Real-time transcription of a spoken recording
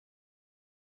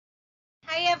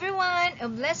Hi everyone, a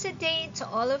blessed day to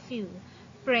all of you.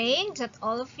 Praying that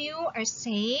all of you are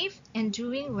safe and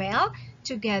doing well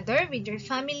together with your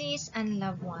families and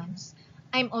loved ones.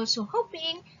 I'm also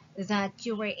hoping that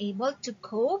you were able to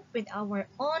cope with our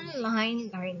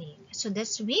online learning. So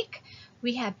this week,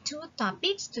 we have two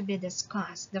topics to be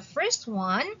discussed. The first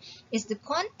one is the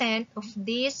content of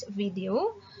this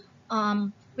video.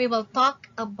 We will talk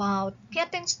about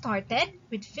getting started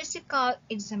with physical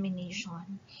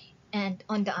examination. And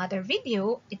on the other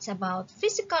video, it's about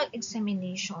physical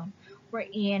examination,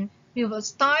 wherein we will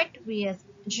start with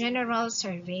general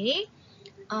survey,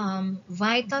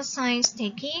 vital signs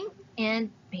taking, and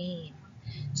pain.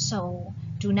 So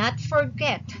do not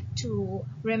forget to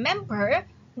remember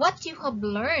what you have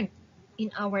learned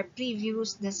in our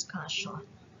previous discussion.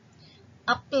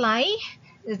 Apply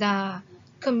the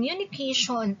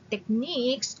communication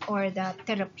techniques or the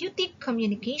therapeutic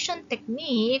communication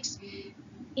techniques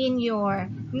in your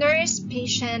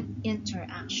nurse-patient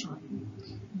interaction.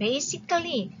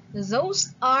 Basically,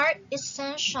 those are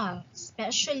essential,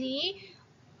 especially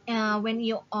when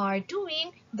you are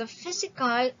doing the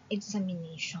physical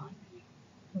examination.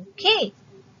 Okay,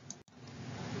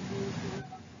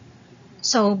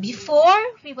 so before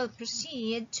we will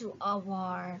proceed to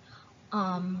our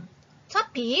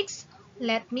topics,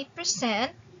 let me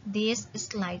present this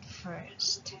slide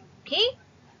first. Okay.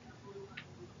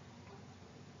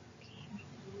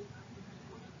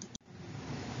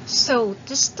 So,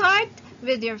 to start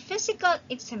with your physical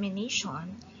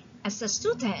examination, as a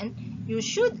student, you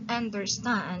should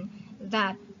understand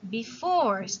that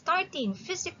before starting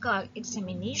physical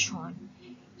examination,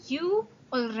 you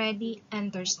already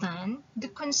understand the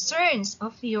concerns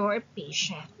of your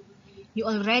patient. You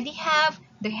already have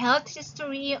the health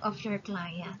history of your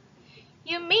client.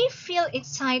 You may feel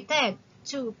excited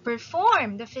to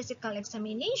perform the physical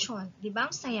examination. Di ba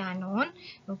ang saya nun?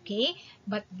 Okay?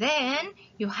 But then,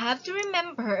 you have to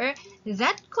remember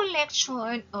that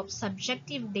collection of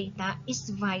subjective data is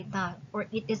vital, or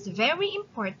it is very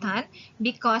important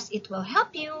because it will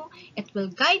help you, it will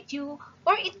guide you,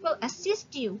 or it will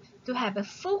assist you to have a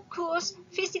focused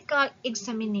physical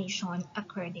examination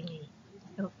accordingly.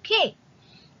 Okay?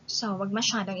 So, wag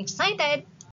masyadong excited.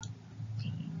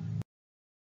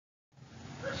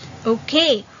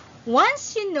 Okay,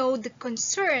 once you know the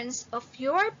concerns of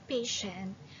your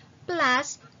patient,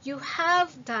 plus you have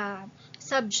the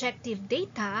subjective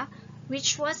data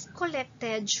which was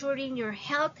collected during your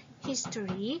health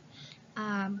history,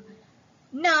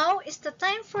 now is the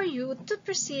time for you to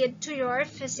proceed to your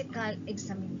physical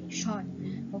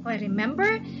examination. Okay,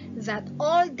 remember that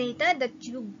all data that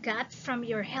you got from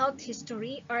your health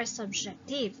history are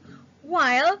subjective,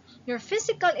 while your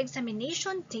physical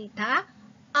examination data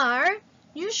are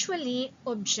usually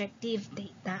objective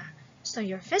data. So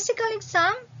your physical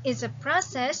exam is a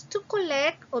process to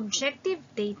collect objective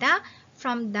data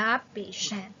from the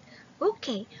patient.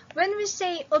 Okay, when we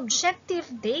say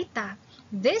objective data,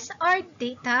 these are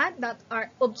data that are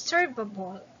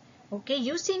observable, okay,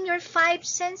 using your 5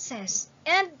 senses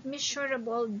and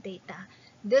measurable data.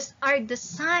 These are the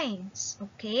signs,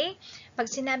 okay? Pag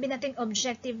sinabi natin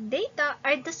objective data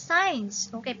are the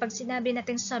signs, okay? Pag sinabi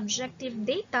natin subjective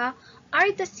data are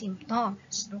the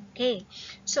symptoms, okay?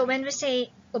 So when we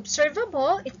say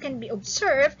observable, it can be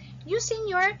observed using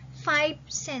your 5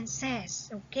 senses,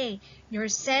 okay? Your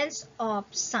sense of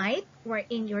sight,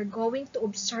 wherein you're going to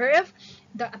observe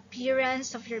the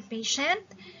appearance of your patient,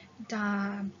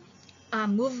 the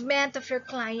movement of your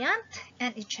client,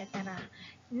 and etc.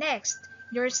 Next,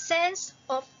 your sense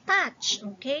of touch,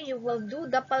 okay? You will do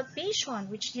the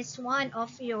palpation, which is one of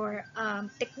your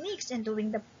techniques in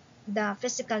doing the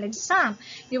physical exam.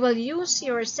 You will use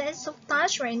your sense of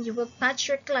touch wherein you will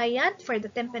touch your client for the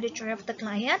temperature of the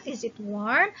client. Is it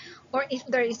warm? Or if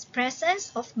there is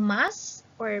presence of mass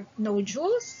or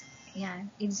nodules.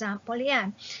 Yan. Example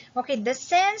yan. Okay, the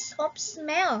sense of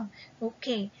smell.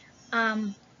 Okay.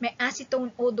 May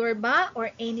acetone odor ba or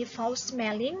any foul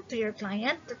smelling to your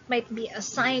client? That might be a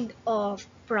sign of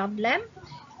problem.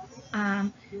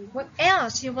 What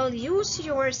else? You will use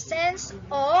your sense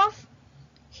of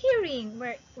hearing,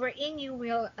 wherein you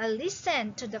will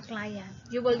listen to the client.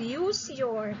 You will use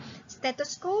your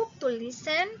stethoscope to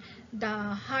listen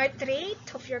the heart rate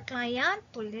of your client,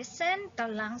 to listen the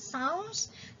lung sounds,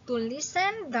 to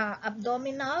listen the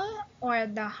abdominal or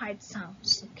the heart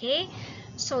sounds. Okay?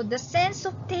 So, the sense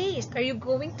of taste. Are you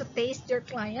going to taste your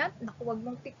client? Naku, wag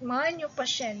mong tikman yung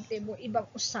pasyente mo.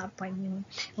 Ibang usapan yun.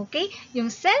 Okay?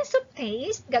 Yung sense of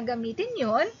taste, gagamitin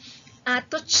yun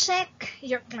to check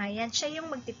your client. Siya yung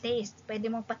magti-taste. Pwede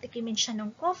mong patikimin siya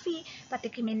ng coffee,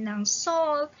 patikimin ng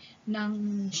salt,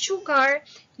 ng sugar,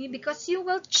 because you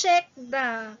will check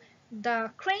the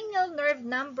cranial nerve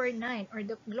number 9 or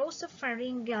the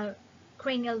glossopharyngeal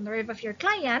cranial nerve of your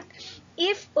client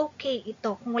if okay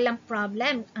ito, kung walang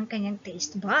problem ang kanyang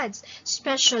taste buds.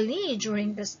 Especially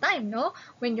during this time, no?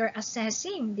 When you're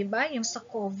assessing, di ba? Yung sa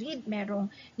COVID, merong,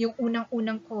 yung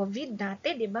unang-unang COVID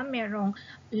dati, di ba? Merong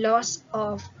loss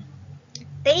of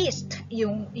taste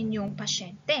yung inyong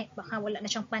pasyente. Baka wala na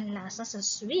siyang panlasa sa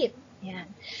sweet. Yan.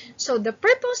 So, the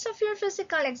purpose of your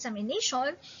physical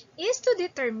examination is to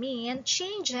determine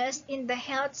changes in the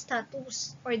health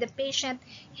status or the patient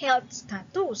health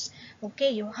status.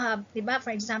 Okay, you have, di ba, for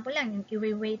example lang, yung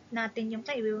i-weigh natin yung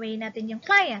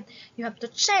client. You have to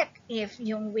check if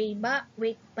yung weight ba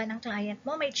ng client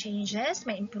mo may changes,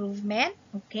 may improvement.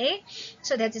 Okay,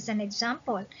 so that is an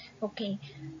example. Okay,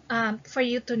 for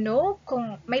you to know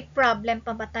kung may problem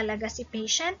pa ba talaga si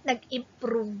patient,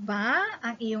 nag-improve ba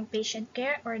ang iyong patient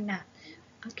care or not.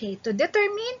 Okay, to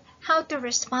determine how to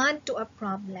respond to a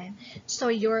problem. So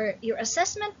your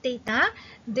assessment data,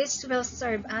 this will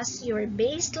serve as your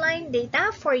baseline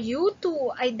data for you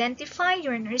to identify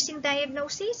your nursing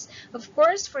diagnosis, of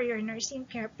course, for your nursing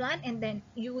care plan, and then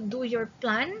you do your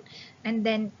plan, and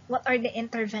then what are the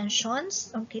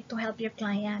interventions, okay, to help your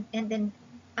client, and then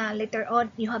later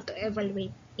on, you have to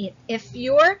evaluate it. If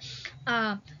your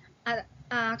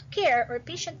care or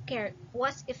patient care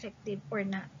was effective or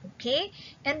not, okay?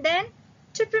 And then,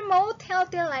 to promote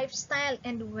healthy lifestyle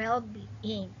and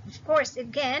well-being. Of course,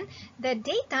 again, the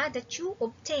data that you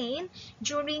obtain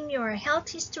during your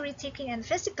health history taking and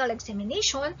physical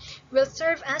examination will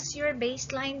serve as your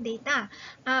baseline data.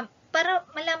 Para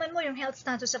malaman mo yung health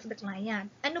status of the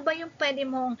client. Ano ba yung pwede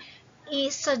mong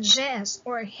i-suggest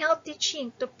or health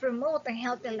teaching to promote a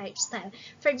healthy lifestyle?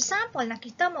 For example,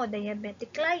 nakita mo,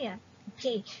 diabetic client.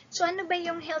 Okay, so ano ba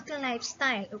yung healthy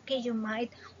lifestyle? Okay, you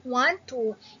might want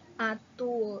to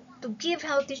give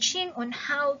health teaching on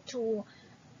how to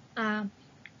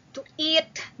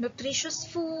eat nutritious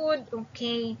food.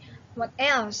 Okay, what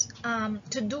else?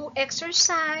 To do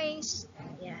exercise.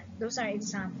 Yeah, those are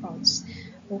examples.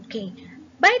 Okay.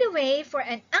 By the way, for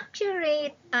an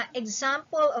accurate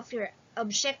example of your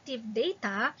objective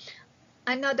data,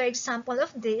 another example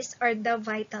of this are the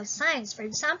vital signs. For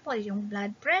example, yung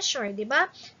blood pressure, di ba?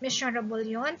 Measurable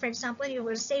yon. For example, you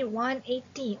will say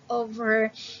 180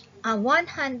 over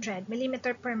 100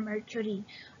 millimeter per mercury.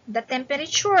 The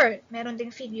temperature, meron ding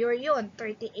figure yun,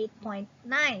 38.9.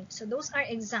 So those are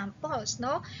examples,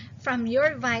 no? From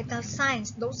your vital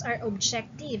signs, those are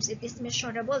objectives. It is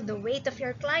measurable. The weight of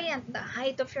your client, the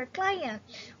height of your client.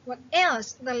 What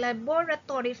else? The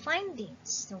laboratory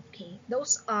findings. Okay,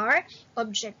 those are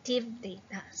objective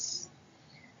data.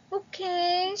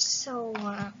 Okay, so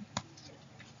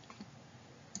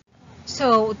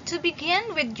to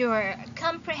begin with your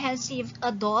comprehensive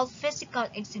adult physical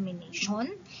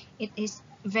examination, it is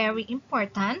very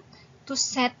important to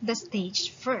set the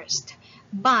stage first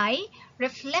by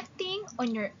reflecting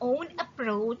on your own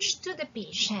approach to the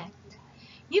patient.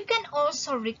 You can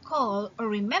also recall or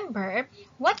remember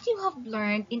what you have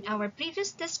learned in our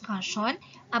previous discussion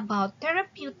about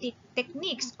therapeutic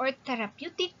techniques or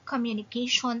therapeutic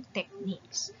communication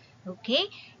techniques. Okay?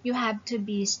 You have to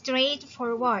be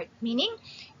straightforward, meaning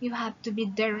you have to be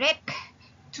direct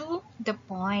to the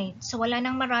point. So, wala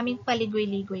nang maraming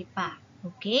paligoy-ligoy pa.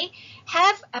 Okay?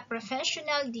 Have a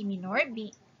professional demeanor,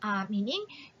 meaning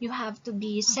you have to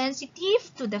be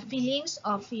sensitive to the feelings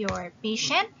of your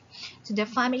patient, to the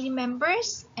family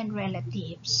members and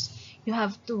relatives. You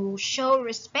have to show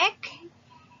respect,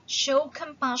 show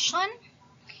compassion,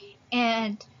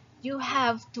 and you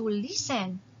have to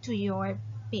listen to your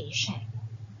patient.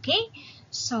 Okay?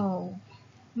 So,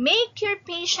 make your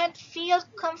patient feel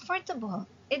comfortable,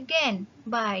 again,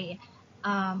 by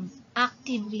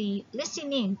actively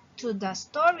listening to the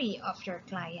story of your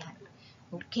client.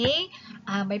 Okay?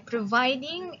 By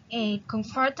providing a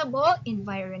comfortable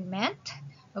environment,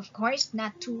 of course,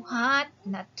 not too hot,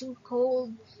 not too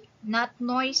cold, not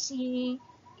noisy.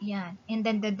 Yan. And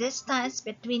then the distance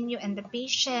between you and the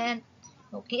patient.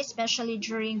 Okay, especially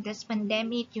during this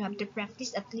pandemic, you have to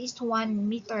practice at least 1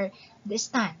 meter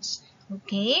distance.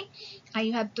 Okay,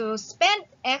 you have to spend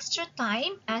extra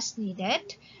time as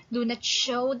needed. Do not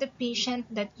show the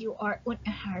patient that you are in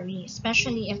a hurry,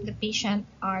 especially if the patient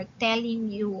are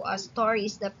telling you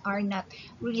stories that are not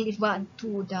relevant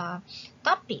to the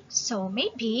topic. So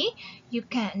maybe you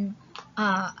can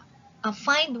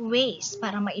find ways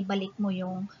para maibalik mo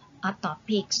yung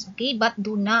topics, okay? But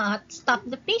do not stop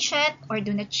the patient or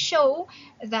do not show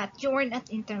that you're not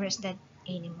interested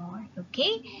anymore,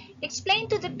 okay? Explain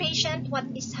to the patient what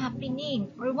is happening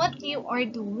or what you are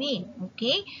doing,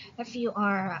 okay? If you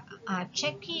are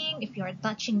checking, if you are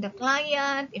touching the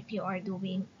client, if you are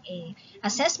doing a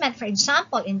assessment, for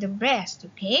example, in the breast,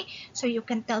 okay? So you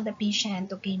can tell the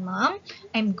patient, okay, mom,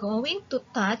 I'm going to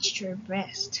touch your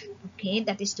breast, okay?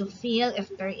 That is to feel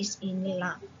if there is any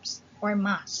lumps or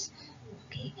mass,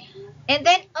 okay? And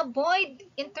then avoid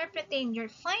interpreting your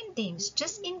findings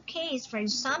just in case, for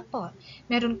example,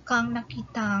 meron kang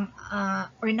nakitang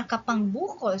or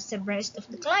nakapangbukol sa breast of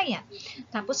the client.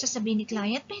 Tapos sasabihin ni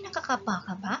client, may nakakapa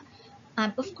ka ba?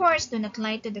 Of course, do not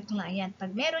lie to the client.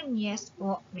 Pag meron, yes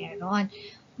po, meron.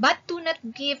 But do not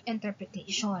give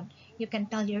interpretation. You can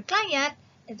tell your client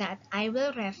that I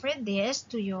will refer this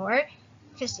to your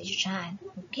physician.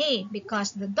 Okay,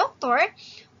 because the doctor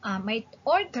might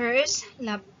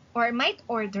might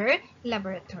order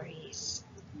laboratories.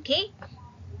 Okay,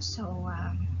 so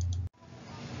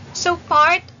so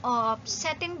part of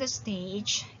setting the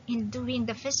stage in doing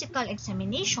the physical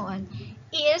examination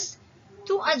is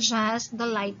to adjust the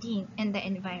lighting and the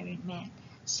environment.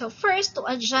 So first, to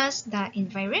adjust the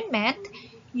environment,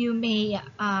 you may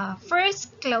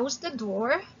first close the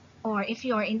door, or if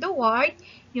you are in the ward,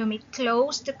 you may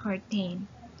close the curtain.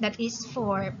 That is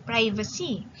for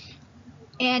privacy.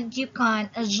 And you can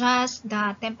adjust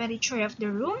the temperature of the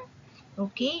room.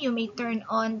 Okay, you may turn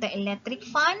on the electric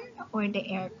fan or the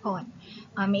aircon.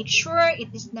 Make sure it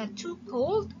is not too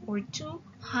cold or too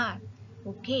hot.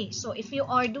 Okay, so if you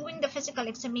are doing the physical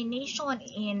examination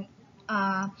in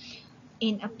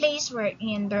a place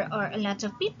wherein there are a lot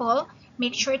of people,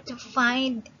 make sure to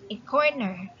find a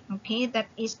corner, okay, that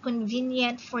is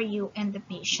convenient for you and the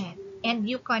patient, and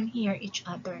you can hear each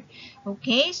other.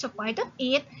 Okay, so part of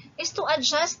it is to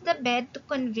adjust the bed to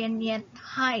convenient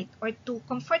height or to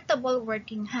comfortable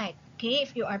working height. Okay,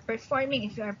 if you are performing,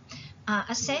 if you are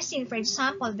assessing, for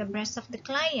example, the breast of the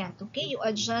client, okay, you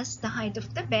adjust the height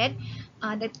of the bed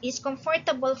that is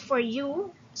comfortable for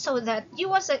you, so that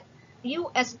you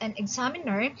as an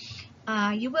examiner,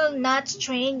 you will not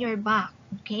strain your back.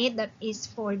 Okay, that is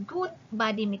for good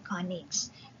body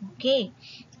mechanics. Okay,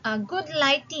 good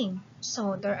lighting.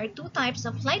 So there are two types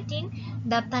of lighting: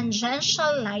 the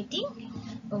tangential lighting,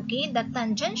 okay, the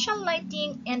tangential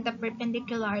lighting and the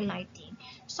perpendicular lighting.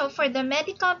 So for the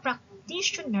medical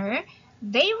practitioner,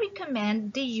 they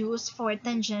recommend the use for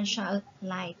tangential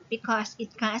light because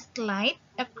it casts light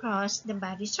across the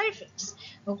body surface.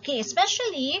 Okay,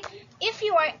 especially if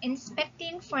you are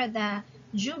inspecting for the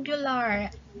jugular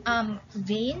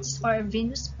veins or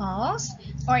venous pulse,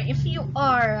 or if you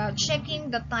are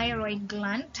checking the thyroid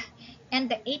gland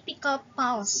and the apical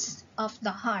pulse of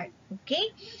the heart.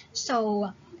 Okay,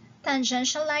 so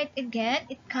tangential light, again,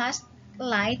 it casts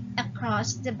light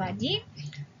across the body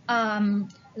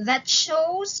that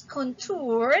shows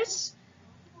contours,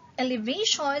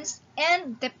 elevations,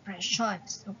 and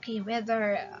depressions. Okay,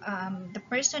 whether the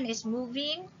person is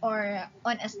moving or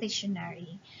on a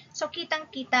stationary. So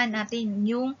kitang-kita natin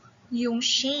yung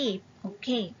shape.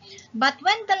 Okay, but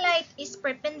when the light is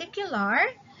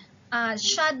perpendicular,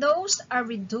 shadows are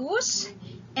reduced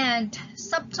and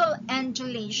subtle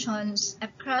undulations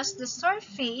across the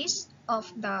surface of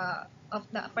the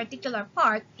particular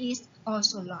part is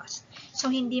also lost. So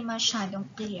hindi masyadong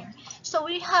clear. So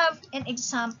we have an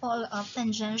example of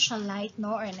tangential light,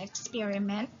 no, or an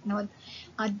experiment, no,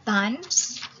 done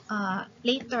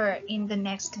later in the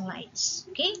next slides.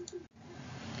 Okay.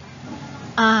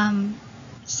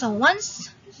 So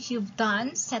once you've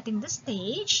done setting the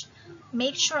stage,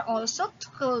 make sure also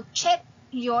to check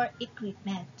your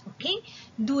equipment. Okay?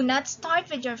 Do not start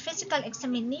with your physical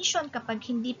examination kapag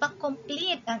hindi pa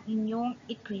complete ang inyong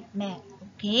equipment.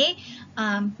 Okay?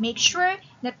 Make sure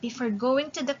that before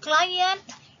going to the client,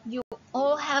 you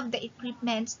all have the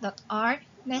equipments that are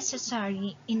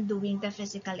necessary in doing the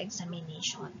physical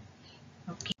examination.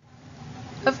 Okay.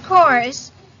 Of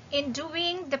course, in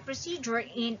doing the procedure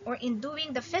in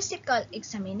doing the physical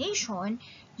examination,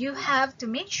 you have to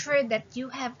make sure that you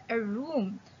have a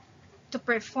room to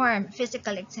perform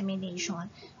physical examination.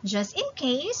 Just in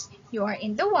case you are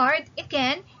in the ward,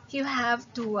 again, you have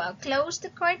to close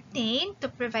the curtain to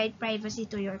provide privacy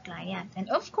to your client. And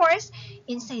of course,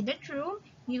 inside that room,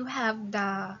 you have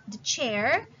the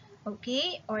chair,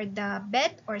 okay, or the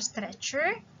bed or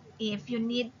stretcher if you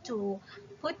need to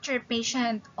put your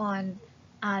patient on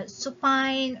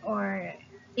supine or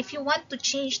if you want to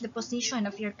change the position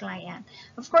of your client.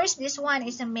 Of course, this one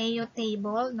is a Mayo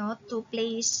table, no, to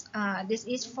place, this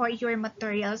is for your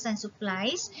materials and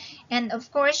supplies. And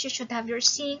of course, you should have your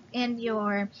sink and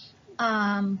your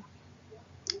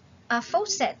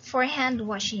faucet for hand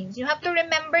washing. You have to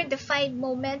remember the 5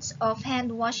 moments of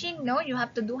hand washing. No, you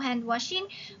have to do hand washing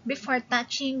before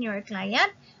touching your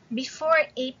client, before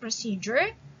a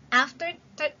procedure, after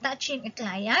touching a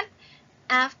client,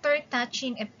 after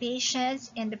touching a patient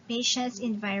and the patient's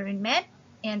environment,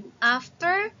 and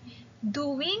after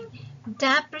doing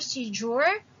the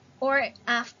procedure, or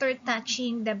after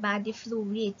touching the body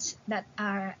fluids that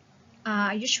are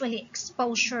usually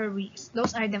exposure risks.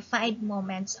 Those are the 5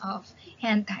 moments of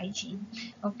hand hygiene.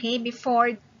 Okay, before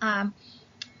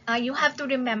you have to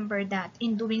remember that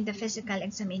in doing the physical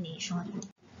examination.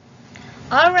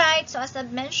 Alright, so as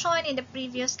I've mentioned in the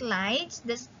previous slides,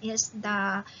 this is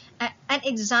an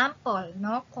example,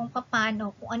 no, kung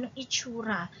paano, kung anong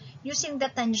itsura using the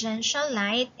tangential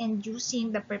light and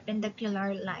using the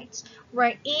perpendicular lights,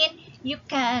 wherein you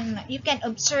can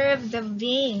observe the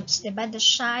veins, diba? The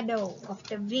shadow of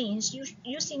the veins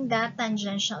using the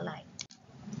tangential light.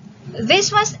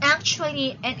 This was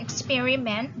actually an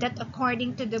experiment that,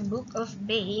 according to the book of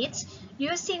Bates,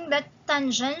 using the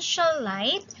tangential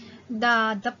light,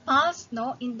 the pulse,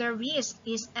 no, in the wrist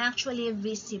is actually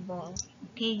visible,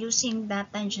 okay, using the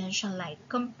tangential light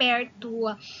compared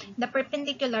to the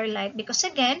perpendicular light, because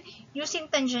again, using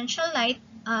tangential light,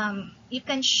 you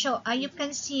can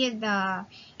see the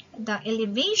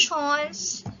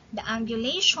elevations, the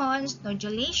angulations,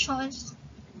 nodulations,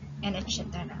 and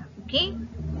etc. Okay.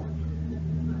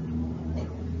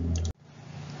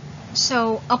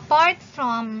 So apart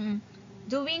from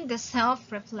doing the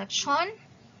self-reflection,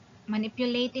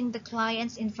 manipulating the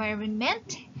client's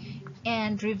environment,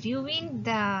 and reviewing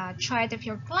the chart of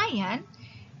your client,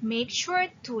 make sure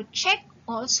to check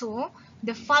also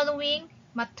the following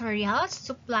materials,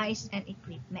 supplies, and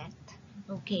equipment.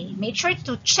 Okay, make sure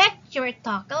to check your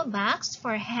tackle bags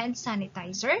for hand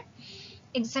sanitizer,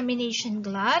 examination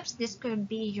gloves. This could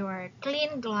be your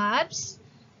clean gloves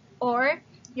or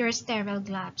your sterile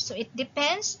gloves. So it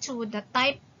depends to the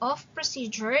type of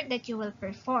procedure that you will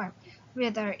perform,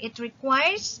 whether it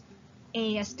requires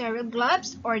a sterile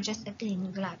gloves or just a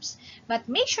clean gloves. But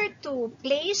make sure to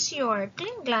place your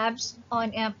clean gloves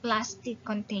on a plastic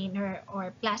container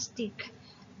or plastic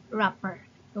wrapper.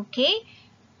 Okay?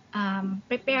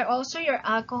 Prepare also your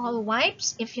alcohol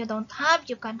wipes. If you don't have,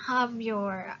 you can have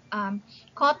your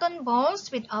cotton balls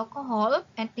with alcohol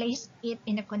and place it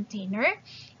in a container,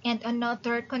 and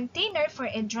another container for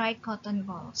a dry cotton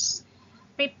balls.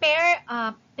 Prepare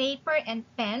paper and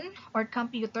pen or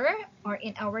computer, or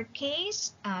in our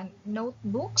case,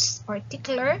 notebooks or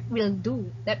tickler will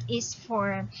do. That is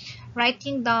for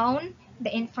writing down the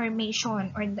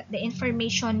information or the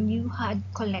information you had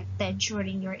collected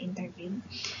during your interview.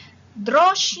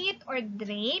 Draw sheet or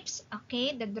drapes.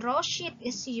 Okay, the draw sheet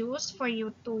is used for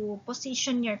you to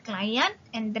position your client,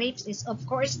 and drapes is of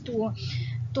course to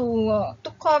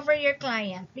cover your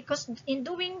client, because in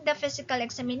doing the physical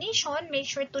examination, make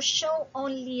sure to show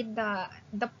only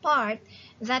the part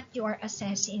that you are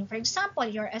assessing. For example,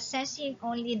 you're assessing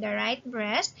only the right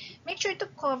breast, make sure to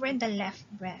cover the left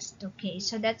breast. Okay,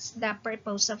 so that's the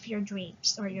purpose of your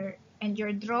drapes or your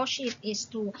draw sheet, is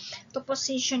to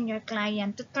position your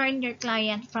client, to turn your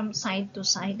client from side to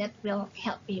side. That will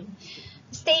help you.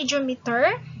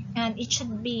 Stagiometer, and it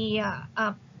should be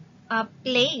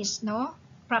placed, no,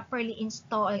 properly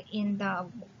installed in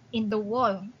the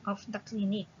wall of the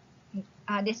clinic.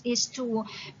 This is to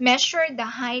measure the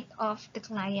height of the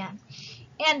client.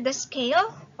 And the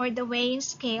scale or the weighing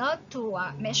scale to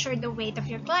measure the weight of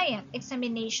your client.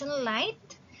 Examination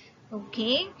light.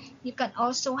 Okay, you can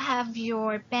also have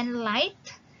your pen light,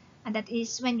 and that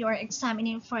is when you are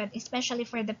examining for, especially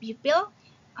for the pupil,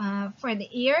 for the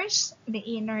ears, the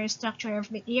inner structure of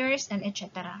the ears, and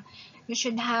etc. You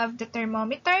should have the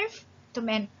thermometer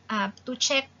to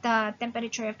check the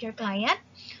temperature of your client.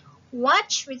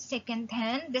 Watch with second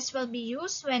hand. This will be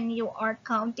used when you are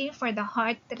counting for the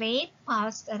heart rate,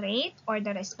 pulse rate, or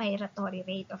the respiratory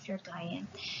rate of your client.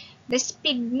 The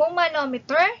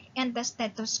sphygmomanometer and the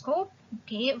stethoscope.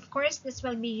 Okay, of course, this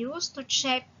will be used to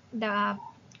check the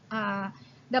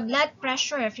blood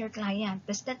pressure of your client.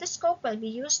 The stethoscope will be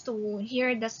used to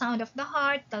hear the sound of the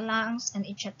heart, the lungs, and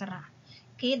etc.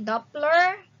 Okay,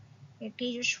 Doppler. Okay,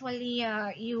 usually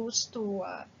used to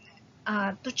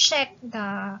check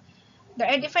there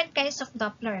are different kinds of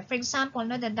Doppler. For example,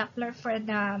 no, the Doppler for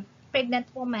the pregnant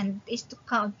woman is to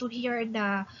count, to hear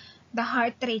the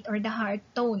heart rate or the heart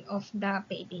tone of the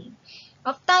baby.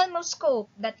 Ophthalmoscope,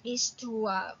 that is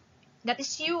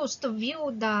used to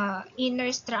view the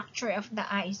inner structure of the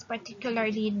eyes,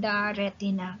 particularly the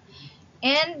retina.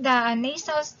 And the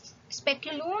nasal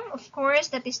speculum, of course,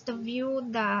 that is to view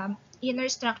the inner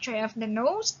structure of the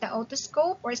nose. The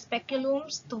otoscope or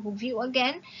speculums to view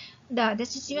again.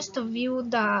 This is used to view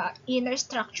the inner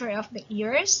structure of the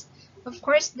ears. Of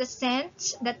course, the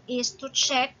sense, that is to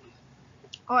check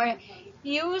or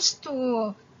used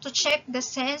to check the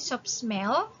sense of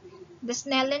smell. The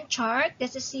Snellen chart,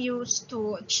 this is used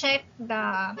to check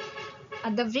the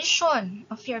vision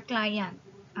of your client,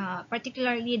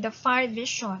 particularly the far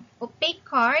vision. Opaque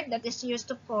card, that is used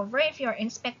to cover if you're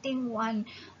inspecting one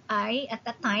eye at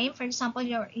a time. For example,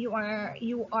 you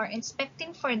are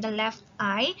inspecting for the left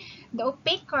eye. The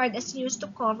opaque card is used to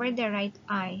cover the right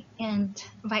eye, and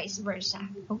vice versa.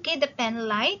 Okay, the pen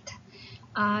light.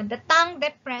 The tongue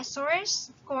depressors,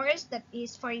 of course, that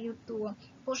is for you to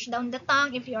push down the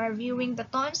tongue if you are viewing the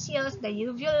tonsils, the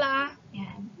uvula,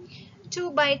 and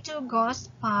 2x2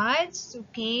 gauze pads,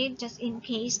 okay, just in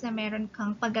case na meron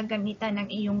kang paggagamitan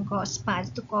ng iyong gauze pads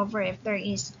to cover if there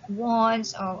is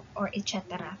wounds or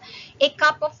etc. A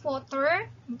cup of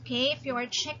water, okay, if you are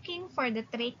checking for the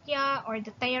trachea or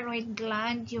the thyroid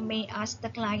gland, you may ask the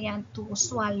client to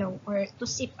swallow or to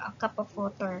sip a cup of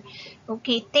water.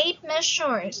 Okay, tape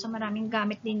measure, so maraming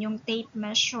gamit din yung tape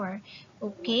measure,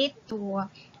 okay,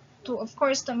 of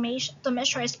course to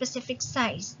measure a specific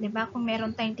size, 'di ba? Kung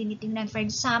meron tayong tinitingnan, for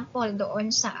example,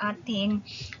 doon sa ating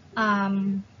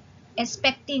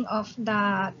inspecting of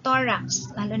the thorax,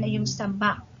 lalo na yung sa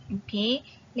back, okay?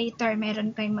 Later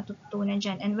meron kayong matutunan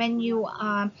diyan. And when you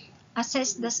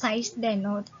assess the size din,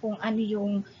 no, kung ano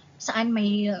yung saan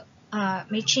may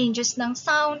changes ng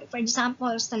sound, for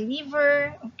example, sa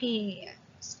liver, okay,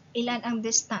 ilan ang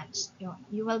distance, yun,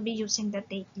 you will be using the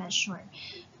tape measure.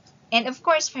 And of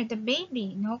course, for the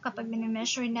baby, no, kapag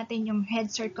mini-measure natin yung head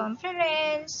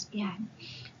circumference, yan.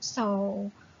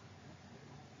 So,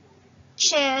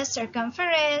 chest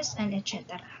circumference, and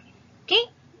etc. Okay?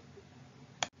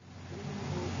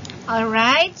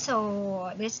 Alright,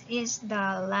 so this is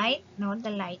the light, no,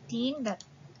 the lighting that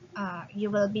you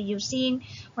will be using,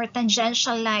 or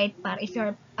tangential light para if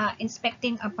you're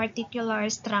inspecting a particular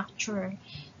structure,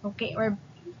 okay, or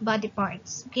body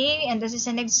parts. Okay, and this is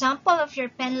an example of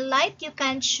your pen light. You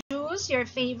can choose your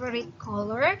favorite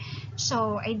color.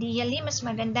 So ideally, mas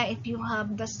maganda if you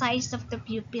have the size of the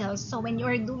pupil. So when you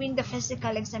are doing the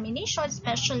physical examination,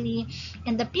 especially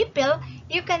in the pupil,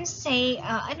 you can say,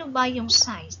 ano ba yung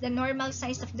size? The normal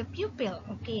size of the pupil,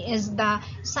 okay, is the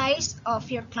size of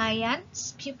your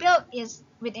client's pupil is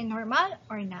within normal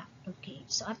or not? Okay,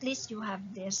 so at least you have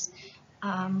this,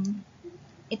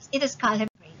 it is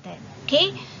calibrated.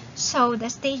 Okay, so the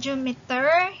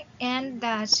stagiometer and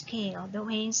the scale, the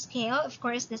weighing scale, of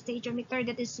course, the stagiometer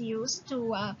that is used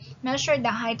to measure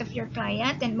the height of your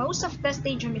client, and most of the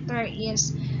stagiometer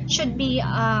should be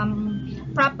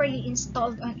properly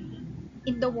installed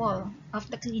in the wall of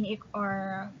the clinic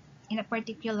or in a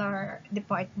particular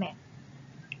department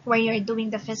where you're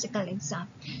doing the physical exam.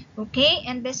 Okay,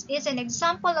 and this is an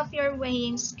example of your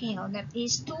weighing scale, that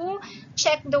is to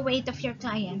check the weight of your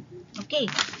client. Okay,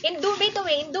 in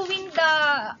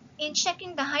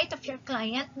checking the height of your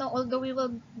client, no, although we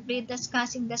will be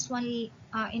discussing this one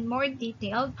in more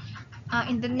detail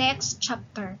in the next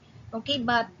chapter. Okay,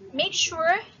 but make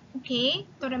sure, okay,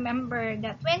 to remember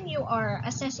that when you are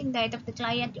assessing the height of the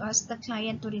client, you ask the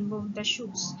client to remove the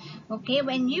shoes. Okay,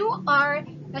 when you are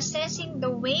assessing the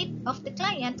weight of the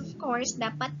client, of course,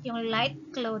 dapat yung light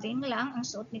clothing lang ang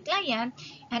suot ni client,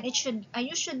 and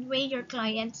you should weigh your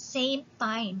client same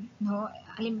time, no?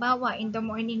 Halimbawa, in the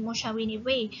morning mo siya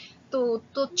wini-weigh to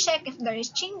check if there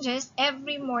is changes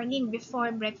every morning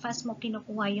before breakfast mo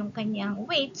kinukuha yung kanyang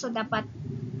weight, so dapat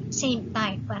same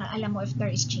time para alam mo if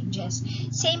there is changes.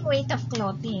 Same weight of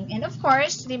clothing. And of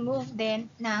course, remove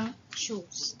din ng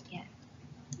shoes. Yan.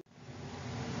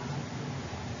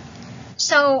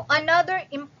 So, another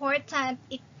important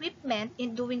equipment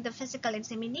in doing the physical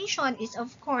examination is,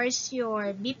 of course,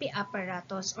 your BP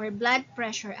apparatus or blood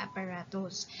pressure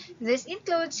apparatus. This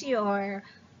includes your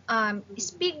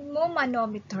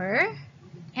sphygmomanometer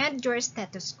and your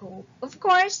stethoscope. Of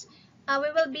course,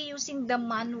 we will be using the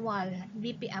manual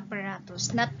BP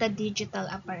apparatus, not the digital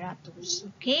apparatus.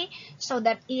 Okay, so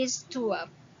that is to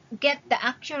get the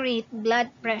accurate blood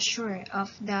pressure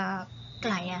of the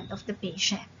client, of the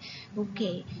patient.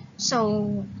 Okay,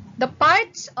 so the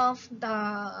parts of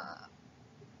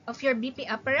your BP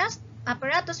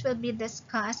apparatus will be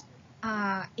discussed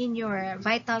in your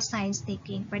vital signs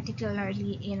taking,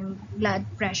 particularly in blood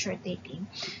pressure taking.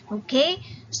 Okay,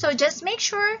 so just make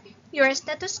sure your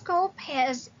stethoscope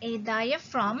has a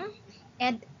diaphragm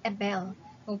and a bell.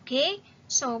 Okay,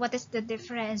 so what is the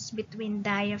difference between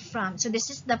diaphragm? So this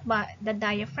is the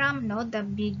diaphragm, no, the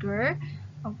bigger,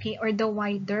 okay, or the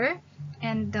wider,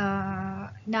 and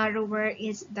the narrower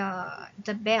is the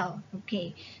bell.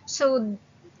 Okay, so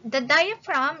the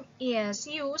diaphragm is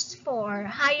used for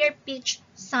higher pitch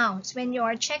sounds when you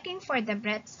are checking for the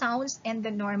breath sounds and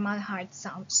the normal heart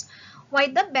sounds, while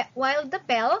the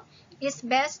bell is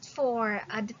best for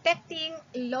detecting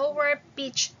lower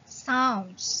pitch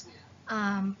sounds,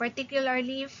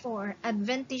 particularly for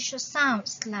adventitious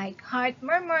sounds like heart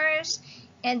murmurs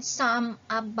and some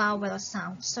bowel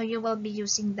sounds. So you will be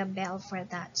using the bell for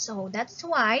that. So that's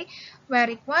why we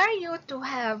require you to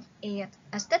have a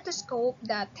stethoscope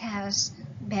that has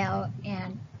bell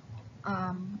and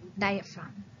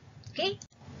diaphragm. Okay,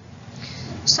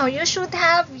 so you should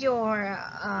have your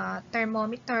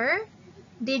thermometer,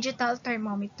 digital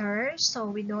thermometer. So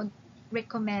we don't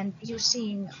recommend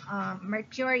using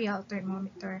mercurial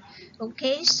thermometer.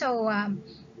 Okay, so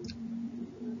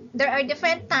there are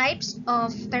different types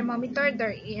of thermometer.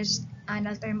 There is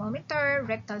anal thermometer,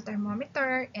 rectal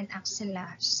thermometer, and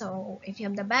axilla. So if you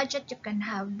have the budget, you can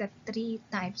have the 3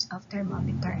 types of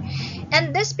thermometer.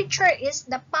 And this picture is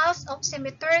the pulse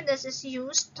oximeter. This is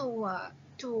used to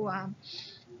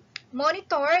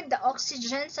monitor the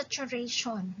oxygen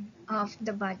saturation of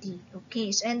the body.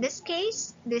 Okay, so in this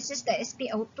case, this is the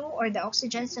SpO2 or the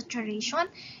oxygen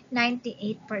saturation,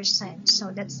 98%.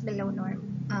 So that's below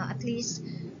norm. At least,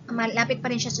 malapit pa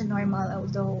rin siya sa normal,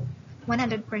 although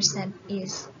 100%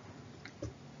 is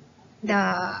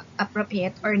the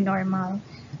appropriate or normal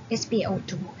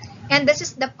SpO2. And this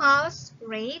is the pulse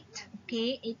rate,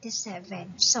 okay,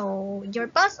 87. So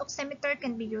your pulse oximeter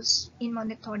can be used in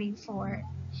monitoring for,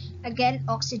 again,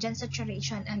 oxygen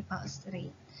saturation and pulse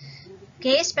rate.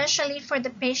 Okay, especially for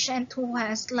the patient who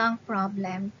has lung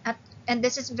problem. And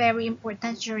this is very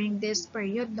important during this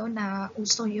period, no, na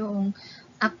uso yung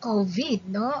COVID,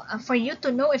 no? For you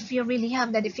to know if you really have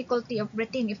the difficulty of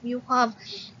breathing, if you have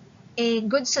a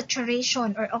good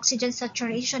saturation or oxygen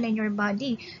saturation in your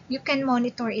body, you can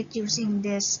monitor it using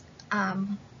this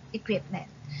equipment.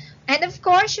 And of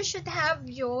course, you should have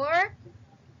your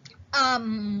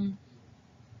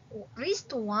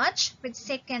wristwatch with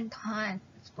second hand.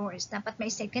 Of course, dapat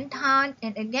may second hand.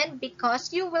 And again,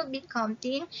 because you will be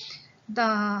counting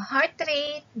the heart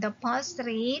rate, the pulse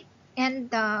rate, and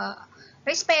the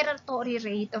respiratory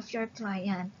rate of your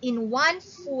client in 1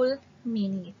 full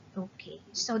minute. Okay.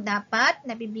 So, dapat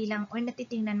nabibilang or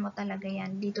natitingnan mo talaga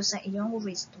yan dito sa iyong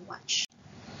wristwatch.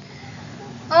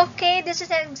 Okay, this is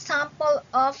an example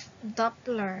of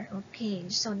Doppler. Okay,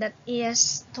 so that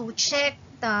is to check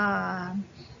the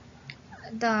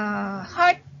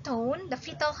heart tone, the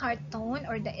fetal heart tone,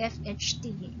 or the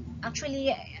FHT.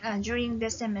 Actually, during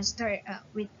this semester,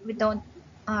 we don't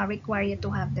require you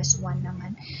to have this one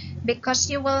naman,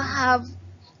 because you will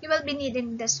be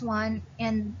needing this one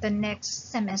in the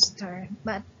next semester.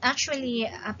 But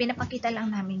actually, pinapakita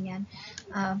lang namin yan.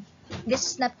 This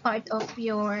is not part of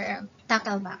your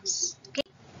tackle box. Okay?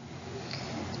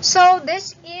 So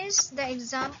this is the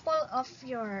example of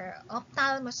your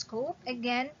ophthalmoscope.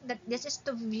 Again, this is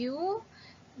to view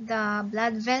the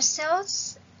blood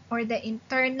vessels or the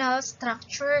internal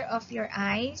structure of your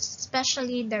eyes,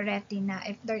 especially the retina,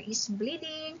 if there is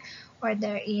bleeding or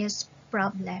there is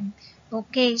problem.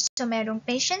 Okay, so merong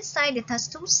patient side, it has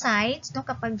 2 sides. No,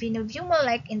 kapag view mo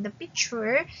like in the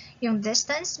picture, yung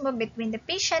distance mo between the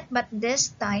patient, but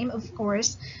this time, of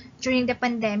course, during the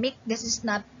pandemic, this is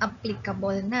not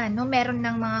applicable na. No, meron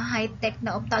ng mga high-tech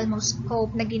na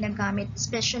ophthalmoscope na ginagamit,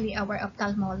 especially our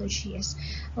ophthalmologists.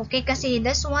 Okay, kasi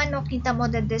this one, no, kita mo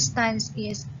the distance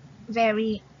is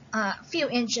very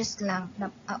few inches lang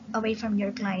away from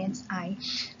your client's eye.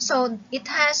 So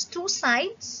it has 2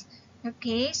 sides.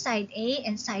 Okay, side A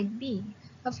and side B.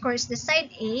 Of course, the side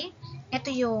A,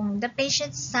 ito yung the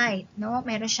patient's side, no?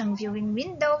 Meron siyang viewing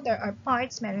window, there are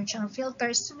parts, meron siyang filter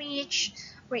switch,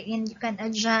 wherein you can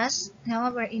adjust,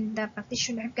 no? Wherein the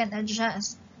practitioner can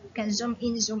adjust, can zoom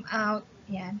in, zoom out,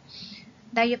 yan.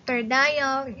 Diopter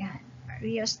dial, yan.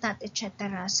 Rheostat,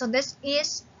 etc. So, this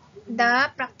is the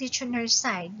practitioner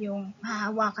side, yung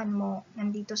hahawakan mo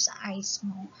nandito sa eyes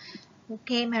mo.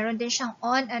 Okay, meron din siyang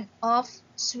on and off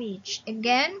switch.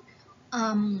 Again,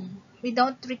 we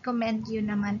don't recommend you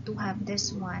naman to have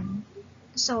this one.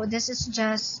 So, this is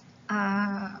just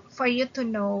for you to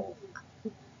know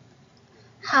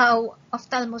how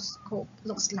ophthalmoscope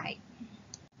looks like.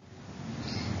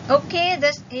 Okay,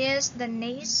 this is the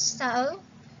nasal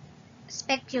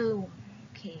speculum.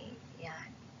 Okay, yeah.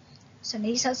 So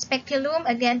nasal speculum,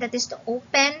 again, that is to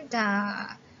open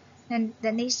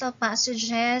the nasal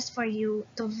passages for you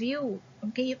to view.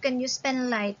 Okay, you can use pen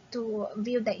light to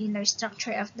view the inner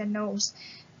structure of the nose,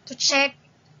 to check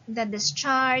the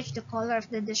discharge, the color of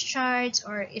the discharge,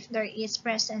 or if there is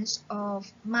presence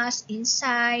of mass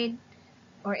inside,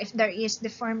 or if there is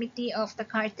deformity of the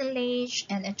cartilage,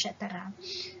 and etc.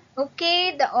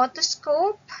 Okay, the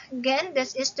otoscope, again,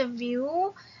 this is to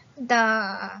view the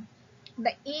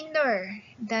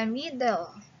the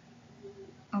middle,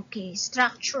 okay,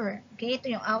 structure. Okay, ito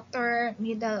yung outer,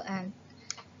 middle, and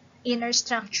inner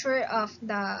structure of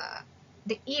the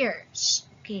ears.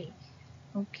 Okay,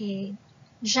 okay.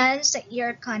 Diyan sa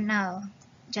ear canal.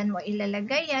 Diyan mo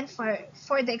ilalagay yan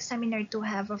for the examiner to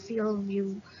have a field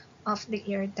view of the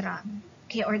eardrum.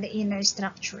 Okay, or the inner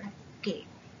structure. Okay.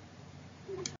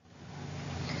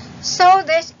 So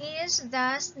this is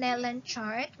the Snellen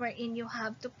chart wherein you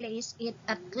have to place it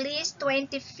at least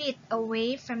 20 feet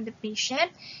away from the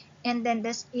patient. And then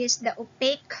this is the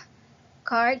opaque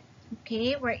card,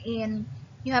 okay, wherein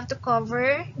you have to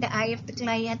cover the eye of the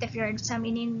client if you're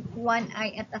examining one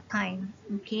eye at a time.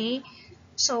 Okay,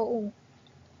 so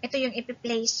ito yung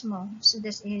ipi-place mo. So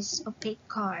this is opaque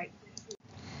card.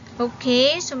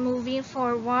 Okay, so moving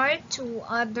forward to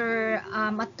other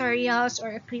materials or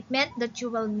equipment that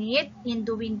you will need in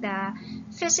doing the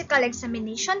physical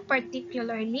examination,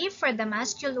 particularly for the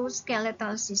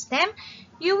musculoskeletal system,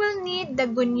 you will need the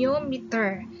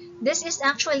goniometer. This is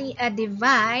actually a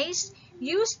device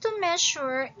used to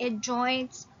measure a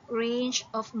joint's range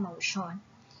of motion.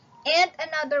 And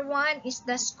another one is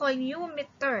the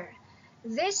scoliometer.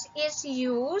 This is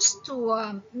used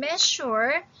to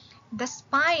measure the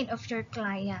spine of your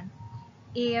client.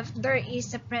 If there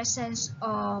is a presence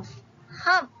of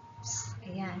humps,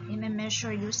 ayan,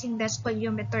 i-measure using the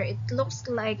scoliometer. It looks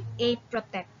like a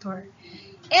protector.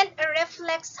 And a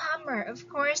reflex hammer, of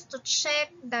course, to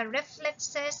check the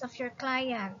reflexes of your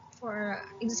client. For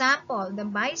example, the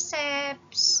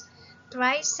biceps,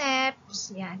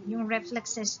 triceps, yan, yung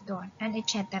reflexes doon, and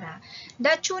etc.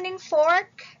 The tuning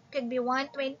fork could be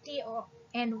 120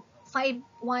 and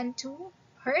 512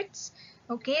 hertz.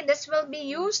 Okay, this will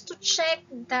be used to check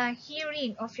the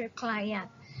hearing of your client.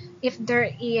 If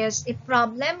there is a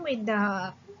problem with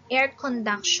the air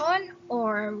conduction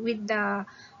or with the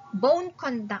bone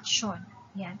conduction.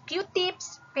 Yan.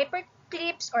 Q-tips, paper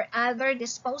clips, or other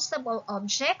disposable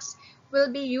objects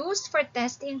will be used for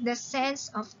testing the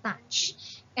sense of touch.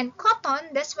 And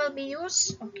cotton, this will be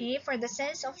used, okay, for the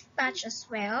sense of touch as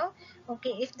well.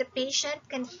 Okay, if the patient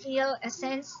can feel a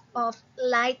sense of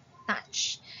light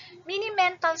touch. Mini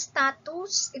mental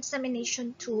status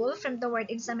examination tool, from the word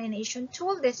examination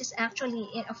tool, this is actually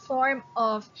in a form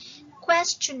of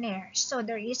questionnaire. So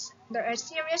there are a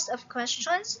series of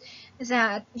questions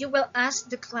that you will ask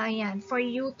the client for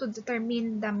you to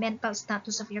determine the mental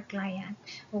status of your client.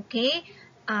 Okay,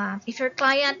 if your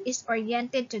client is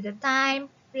oriented to the time,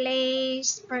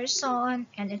 place, person,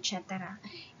 and etc.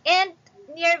 And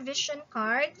near vision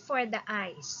card for the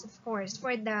eyes, of course,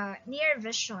 for the near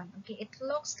vision. Okay, it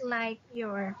looks like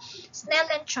your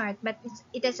Snellen chart, but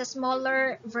it is a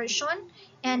smaller version,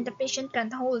 and the patient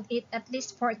can hold it at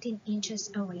least 14 inches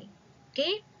away.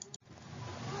 Okay,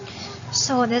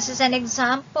 so this is an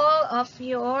example of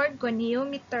your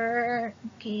goniometer.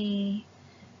 Okay,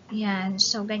 yan,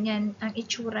 so ganyan ang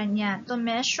itsura niya to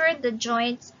measure the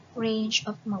joint's range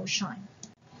of motion.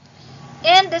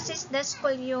 And this is the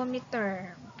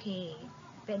scoliometer. Okay,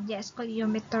 the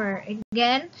scoliometer.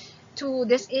 Again,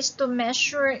 this is to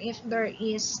measure if there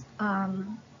is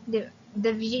the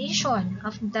deviation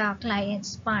of the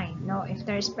client's spine. No, if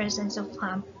there is presence of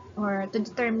hump, or to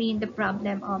determine the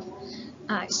problem of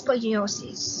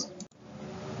scoliosis.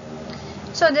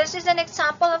 So this is an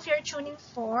example of your tuning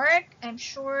fork.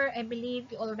 I believe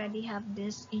you already have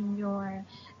this in your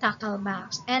tactile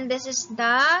box. And this is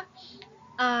the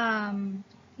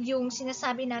yung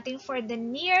sinasabi natin for the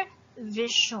near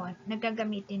vision na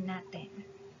gagamitin natin.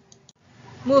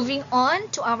 Moving on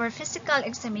to our physical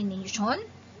examination.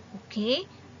 Okay,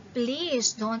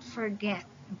 please don't forget,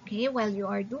 okay, while you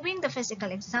are doing the physical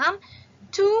exam,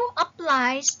 to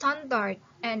apply standard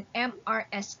and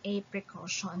MRSA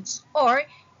precautions, or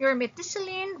your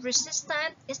methicillin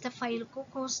resistant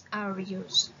Staphylococcus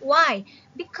aureus. Why?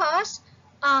 Because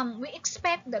we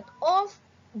expect that all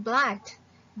blood,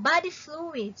 body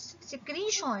fluids,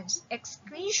 secretions,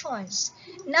 excretions,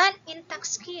 non-intact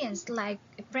skins like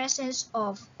the presence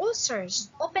of ulcers,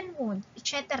 open wound,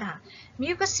 etc.,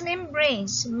 mucous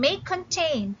membranes may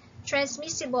contain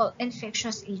transmissible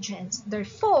infectious agents.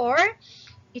 Therefore,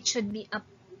 it should be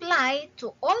applied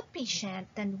to all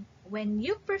patients, and when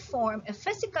you perform a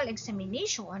physical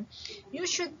examination, you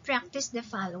should practice the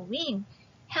following.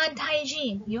 Hand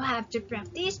hygiene. You have to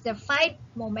practice the 5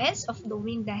 moments of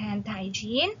doing the hand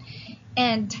hygiene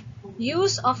and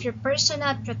use of your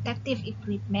personal protective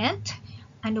equipment.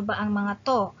 Ano ba ang mga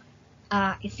to?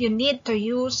 If you need to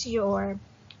use your,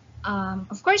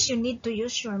 of course, you need to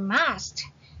use your mask.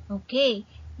 Okay,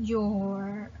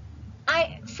 your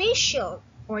face shield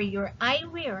or your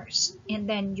eyewears, and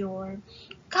then your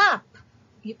cap.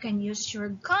 You can use your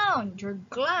gown, your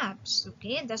gloves.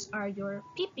 Okay, those are your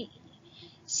PPE.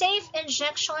 Safe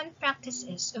injection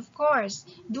practices. Of course,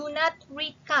 do not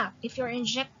recap. If you're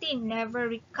injecting, never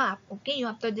recap. Okay, you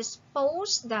have to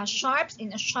dispose the sharps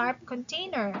in a sharp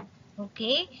container.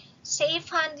 Okay, safe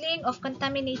handling of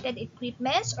contaminated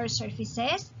equipments or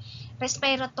surfaces.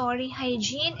 Respiratory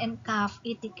hygiene and cough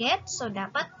etiquette. So,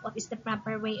 dapat, what is the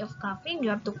proper way of coughing? You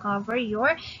have to cover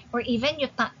your, or even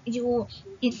you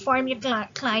inform your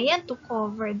client to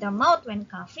cover the mouth when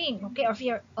coughing. Okay,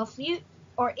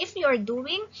 or if you're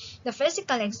doing the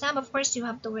physical exam, of course, you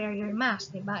have to wear your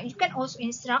mask, diba? You can also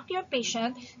instruct your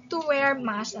patient to wear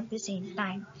mask at the same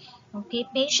time. Okay,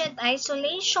 patient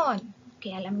isolation.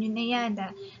 Okay, alam niyo na yan.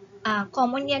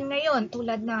 Common yan ngayon,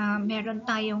 tulad na meron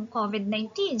tayong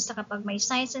COVID-19. So kapag may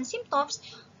signs and symptoms,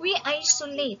 we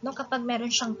isolate. No? Kapag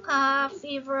meron siyang cough,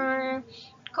 fever,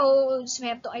 colds, we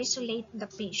have to isolate the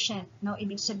patient. No?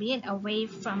 Ibig sabihin, away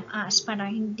from us para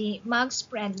hindi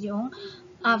mag-spread yung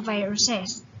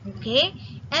viruses. Okay?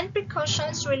 And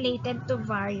precautions related to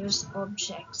various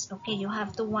objects. Okay, you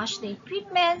have to wash the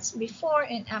equipments before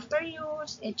and after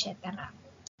use, etc.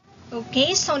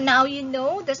 Okay, so now you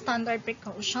know the standard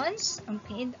precautions,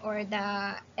 okay, or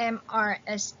the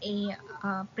MRSA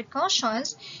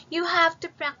precautions. You have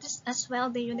to practice as well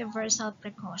the universal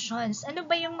precautions. Ano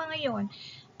ba yung mga yon?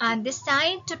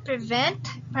 Designed to prevent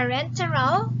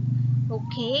parenteral,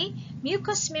 okay,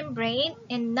 mucous membrane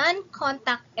and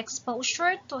non-contact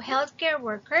exposure to healthcare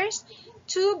workers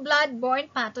to blood-borne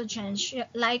pathogens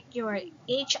like your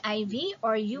HIV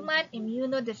or human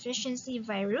immunodeficiency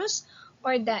virus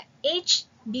or the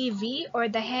HBV or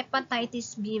the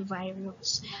hepatitis B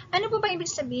virus. Ano po ba ibig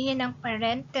sabihin ng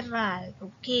parenteral?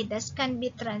 Okay, this can be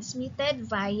transmitted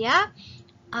via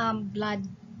blood,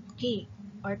 okay,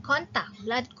 or contact,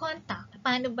 blood contact.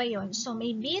 Paano ba yon? So,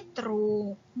 maybe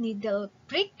through needle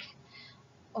prick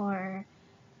or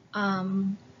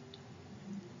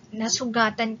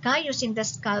nasugatan ka using the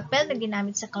scalpel na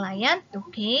ginamit sa client,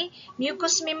 okay?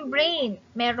 Mucous membrane,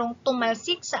 merong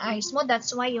tumalsik sa eyes mo,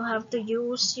 that's why you have to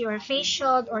use your face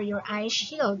shield or your eye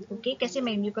shield, okay? Kasi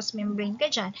may mucous membrane ka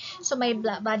dyan. So, may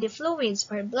body fluids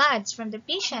or bloods from the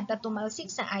patient na tumalsik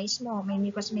sa eyes mo, may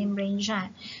mucous membrane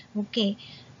dyan, okay?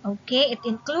 Okay, it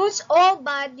includes all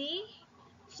body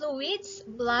fluids,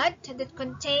 blood that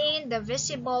contain the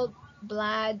visible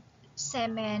blood,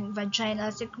 semen,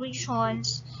 vaginal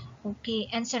secretions, okay,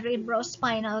 and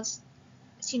cerebrospinal,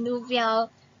 synovial,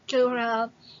 pleural,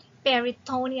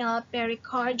 peritoneal,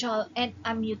 pericardial, and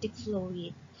amniotic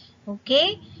fluid.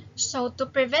 Okay, so to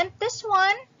prevent this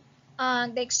one,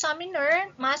 the examiner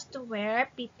must wear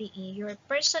PPE, your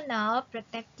personal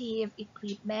protective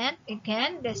equipment.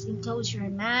 Again, this includes your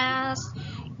mask,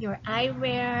 your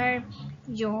eyewear,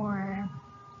 your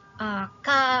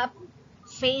cap,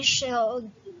 face shield,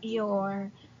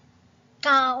 your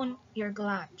gown, your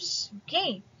gloves.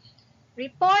 Okay.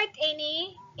 Report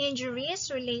any injuries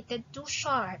related to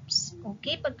sharps.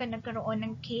 Okay, pagka nagkaroon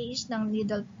ng case ng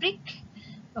needle prick,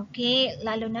 okay,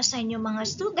 lalo na sa inyong mga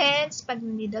students, pag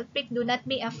needle prick, do not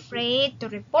be afraid to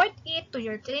report it to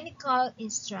your clinical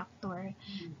instructor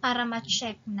para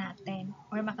ma-check natin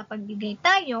or makapagbigay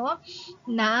tayo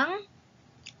ng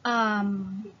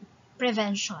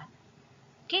prevention.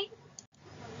 Okay?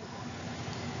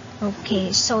 Okay,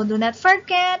 so do not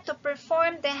forget to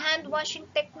perform the hand washing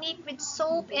technique with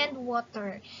soap and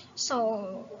water.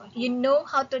 So, you know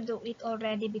how to do it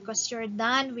already because you're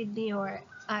done with your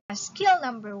skill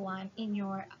number 1 in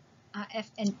your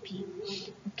FNP.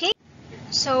 Okay?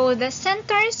 So, the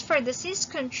Centers for Disease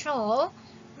Control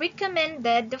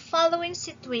recommended the following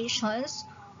situations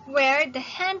where the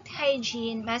hand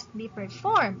hygiene must be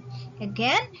performed.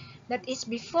 Again, that is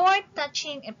before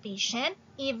touching a patient,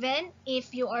 even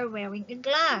if you are wearing a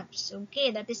gloves.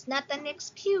 Okay, that is not an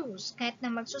excuse. Kahit na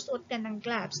magsusuot ka ng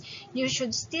gloves, you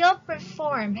should still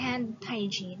perform hand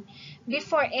hygiene.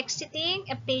 Before exiting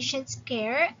a patient's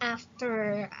care,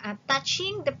 after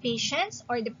touching the patient's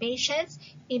or the patient's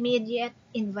immediate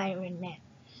environment.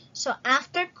 So,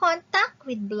 after contact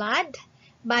with blood,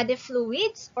 body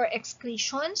fluids or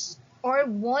excretions, or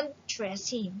wound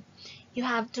dressing. You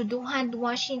have to do hand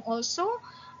washing also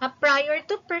prior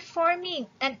to performing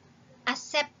an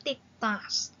aseptic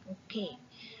task. Okay.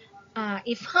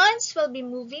 If hands will be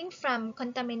moving from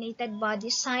contaminated body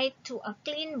site to a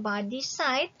clean body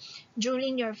site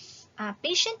during your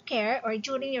patient care or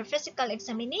during your physical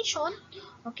examination,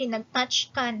 okay,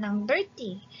 nag-touch ka ng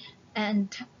dirty and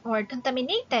or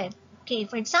contaminated. Okay,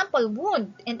 for example,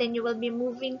 wound, and then you will be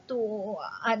moving to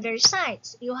other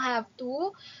sites. You have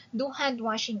to do hand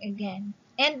washing again.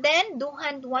 And then do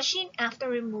hand washing after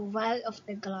removal of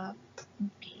the glove.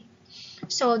 Okay.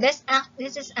 So this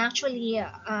is actually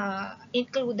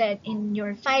included in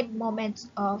your 5 moments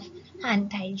of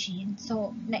hand hygiene.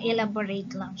 So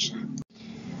na-elaborate lang siya.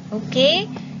 Okay?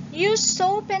 Use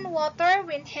soap and water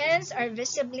when hands are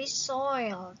visibly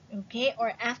soiled. Okay?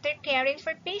 Or after caring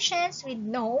for patients with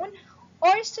known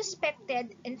or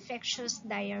suspected infectious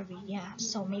diarrhea.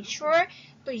 So make sure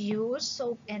to use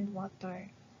soap and water.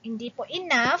 Hindi po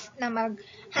enough na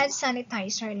mag-hand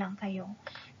sanitizer lang kayo.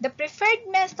 The preferred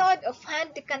method of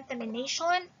hand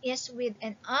decontamination is with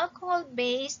an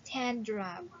alcohol-based hand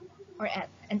rub or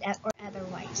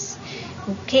otherwise.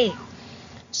 Okay.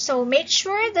 So make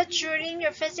sure that during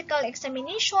your physical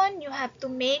examination, you have to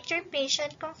make your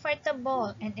patient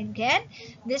comfortable. And again,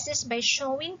 this is by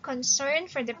showing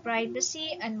concern for the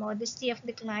privacy and modesty of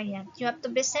the client. You have to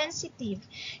be sensitive.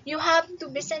 You have to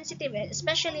be sensitive,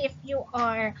 especially if you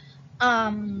are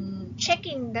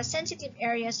checking the sensitive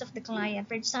areas of the client.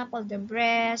 For example, the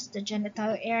breast, the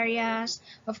genital areas.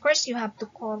 Of course, you have to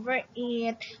cover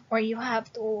it, or you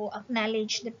have to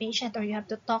acknowledge the patient, or you have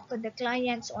to talk to the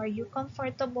clients. Are you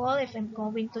comfortable if I'm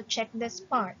going to check this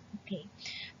part? Okay.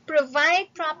 Provide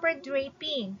proper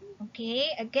draping. Okay.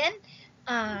 Again,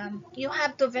 you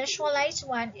have to visualize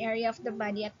one area of the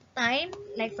body at a time.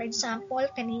 Like for example,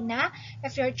 kanina,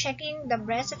 if you're checking the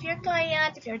breast of your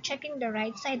client, if you're checking the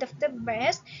right side of the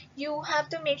breast, you have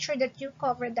to make sure that you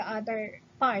cover the other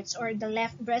parts, or the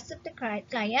left breast of the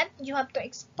client. You have to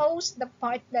expose the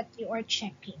part that you are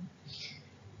checking.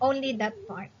 Only that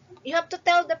part. You have to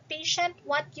tell the patient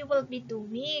what you will be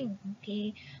doing.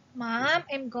 Okay, ma'am,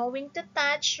 I'm going to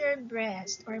touch your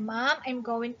breast, or ma'am, I'm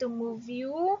going to move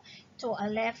you to a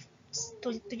left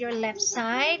to your left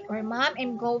side, or ma'am,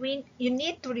 you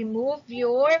need to remove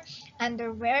your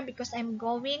underwear because I'm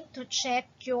going to check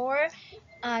your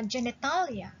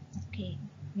genitalia. Okay,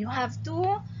 you have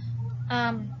to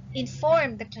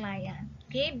inform the client.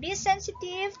 Okay? Be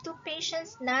sensitive to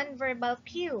patient's non-verbal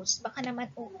cues. Baka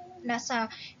naman nasa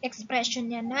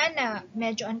expression niya na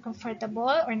medyo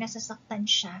uncomfortable or nasasaktan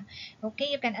siya.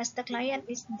 Okay? You can ask the client,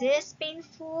 is this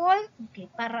painful? Okay,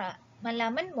 para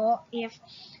malaman mo if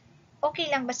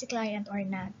okay lang ba si client or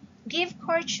not. Give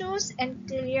courteous and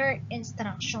clear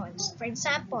instructions. For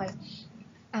example,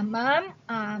 ma'am,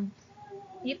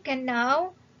 you can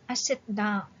now sit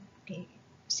down. Okay,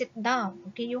 sit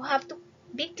down. Okay, you have to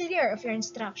be clear of your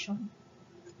instruction.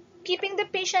 Keeping the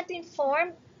patient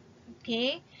informed.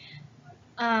 Okay,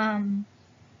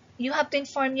 you have to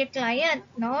inform your client,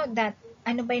 no, that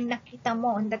ano ba yung nakita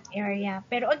mo on that area.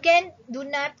 Pero again, do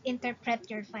not interpret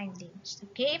your findings.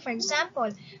 Okay? For example,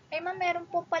 ay ma'am, meron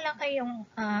po pala kayong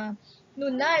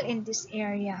nunal in this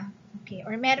area. Okay?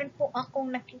 Or meron po akong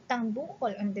nakitang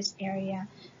bukol on this area.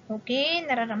 Okay?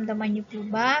 Nararamdaman niyo po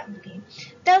ba? Okay.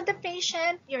 Tell the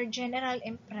patient your general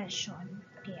impression.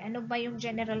 Okay, ano ba yung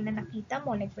general na nakita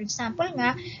mo? Like for example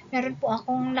nga, meron po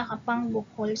akong nakapang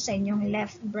bukol sa inyong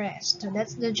left breast. So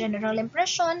that's the general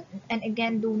impression. And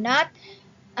again, do not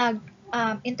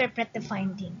interpret the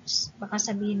findings. Baka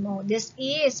sabihin mo, this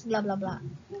is blah blah blah.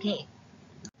 Okay.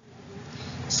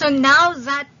 So now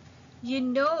that you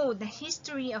know the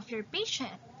history of your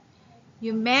patient,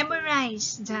 you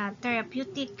memorize the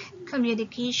therapeutic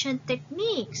communication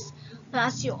techniques.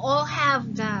 Plus, you all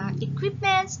have the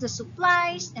equipments, the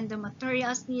supplies, and the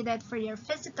materials needed for your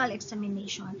physical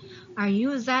examination. Are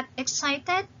you that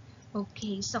excited?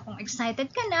 Okay, so kung excited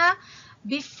ka na,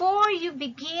 before you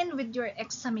begin with your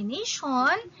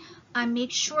examination,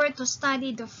 make sure to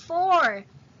study the 4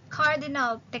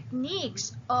 cardinal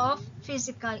techniques of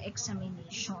physical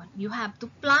examination. You have to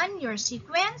plan your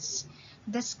sequence,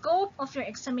 the scope of your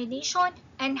examination,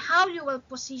 and how you will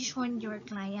position your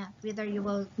client. Whether you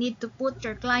will need to put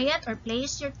your client or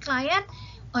place your client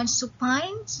on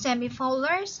supine,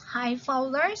 semi-fowlers, high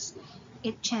fowlers,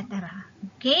 etc.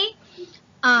 Okay?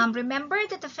 Remember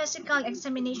that the physical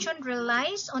examination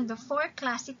relies on the 4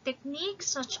 classic techniques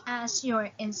such as your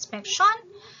inspection,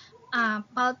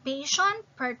 palpation,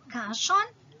 percussion,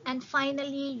 and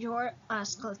finally your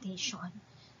auscultation.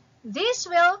 This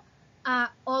will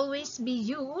always be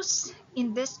used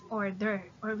in this order,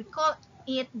 or we call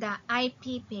it the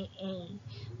IPPA.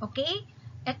 Okay?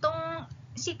 Itong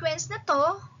sequence na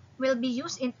to will be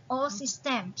used in all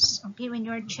systems, okay, when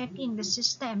you're checking the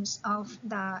systems of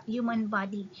the human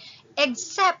body,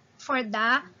 except for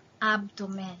the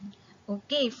abdomen.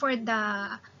 Okay, for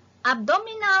the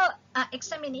abdominal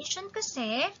examination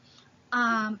kasi,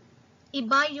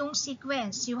 iba yung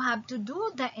sequence. You have to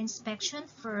do the inspection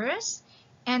first,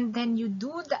 and then you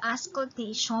do the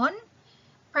auscultation,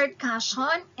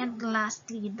 percussion, and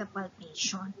lastly, the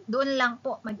palpation. Doon lang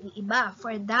po mag-iiba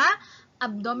for the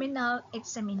abdominal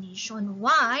examination.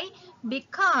 Why?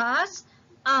 Because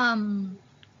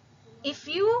if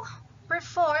you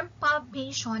perform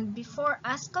palpation before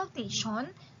auscultation,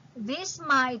 this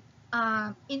might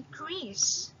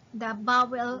increase the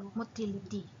bowel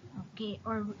motility, okay,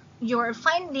 or your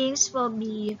findings will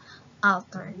be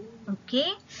altered,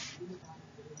 okay?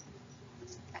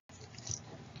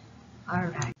 All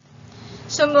right.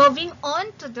 So moving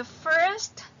on to the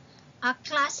first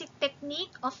classic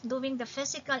technique of doing the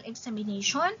physical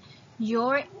examination,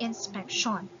 your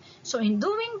inspection. So in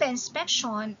doing the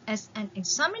inspection as an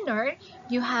examiner,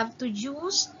 you have to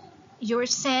use your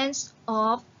sense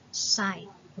of sight.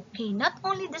 Okay, not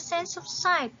only the sense of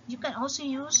sight, you can also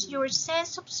use your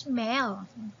sense of smell.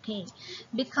 Okay,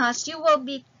 because you will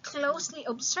be closely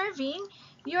observing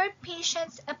your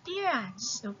patient's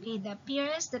appearance. Okay, the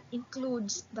appearance that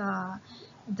includes the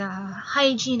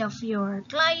hygiene of your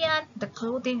client, the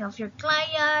clothing of your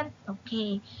client,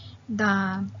 okay,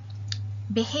 the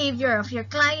behavior of your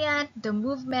client, the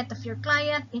movement of your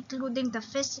client, including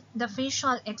the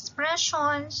facial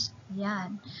expressions,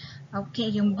 yan.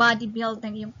 Okay, yung body build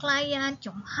ng yung client,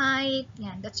 yung height,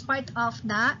 yan. That's part of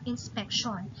the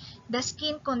inspection. The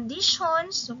skin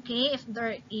conditions, okay, if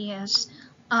there is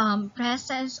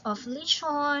presence of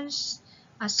lesions,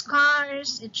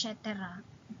 scars, etc.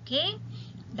 Okay,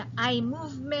 the eye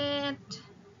movement.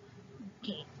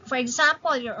 Okay, for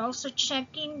example, you're also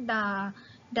checking the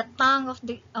tongue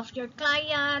of your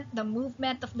client, the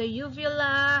movement of the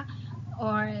uvula,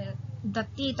 or the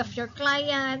teeth of your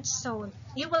client. So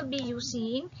you will be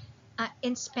using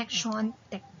inspection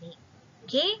technique.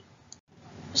 Okay.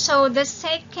 So the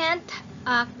second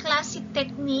classic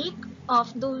technique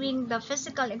of doing the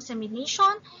physical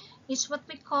examination is what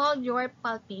we call your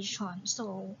palpation.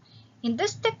 So in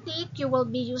this technique, you will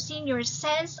be using your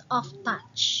sense of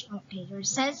touch. Okay, your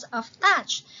sense of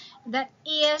touch. That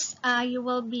is, you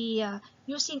will be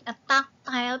using a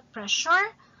tactile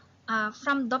pressure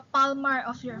from the palmar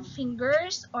of your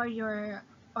fingers or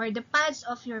the pads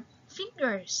of your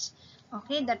fingers.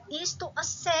 Okay, that is to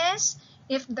assess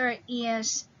if there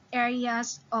is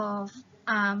areas of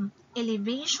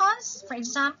elevations. For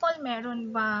example,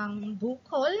 meron bang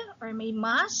bukol or may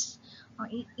mass?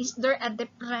 Is there a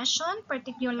depression,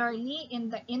 particularly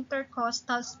in the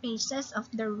intercostal spaces of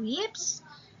the ribs?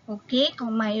 Okay,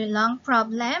 kung may lung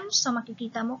problems, so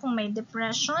makikita mo kung may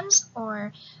depressions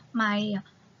or may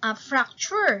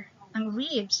fracture ang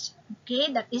ribs.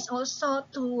 Okay, that is also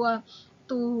to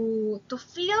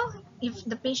feel if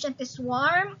the patient is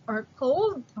warm or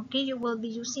cold. Okay, you will be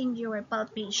using your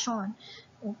palpation.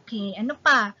 Okay, ano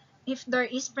pa? If there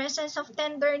is presence of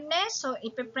tenderness, so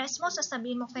ipipress mo,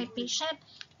 sasabihin mo kay patient,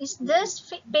 is this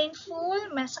painful?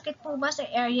 Masakit po ba sa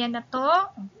area na to?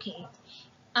 Okay.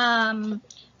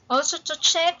 Also to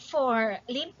check for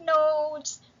lymph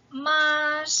nodes,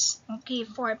 mass, okay,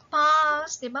 for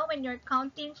pulse, diba? When you're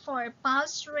counting for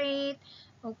pulse rate,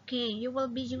 okay, you will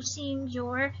be using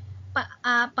your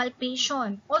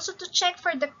palpation. Also to check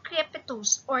for the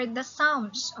crepitus or the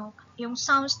sounds, yung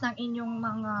sounds ng inyong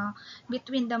mga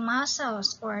between the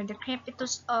muscles or the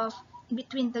crepitus of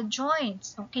between the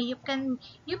joints. Okay, you can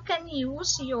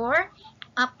use your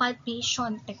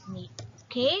palpation technique.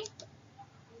 Okay.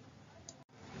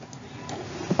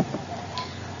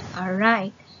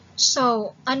 Alright,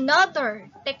 so another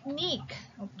technique,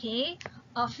 okay,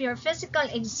 of your physical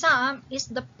exam is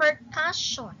the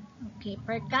percussion. Okay,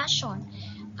 percussion.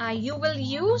 You will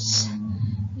use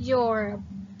your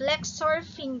flexor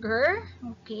finger,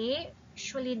 okay,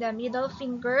 usually the middle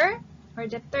finger or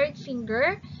the third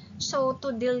finger, so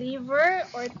to deliver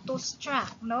or to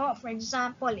strike, no? For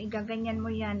example, igaganyan mo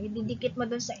yan, ididikit mo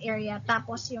dun sa area,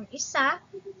 tapos yung isa,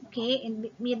 okay, in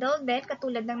middle din,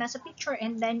 katulad ng nasa picture,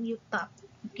 and then you tap.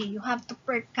 Okay, you have to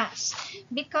percuss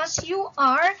because you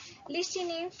are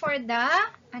listening for the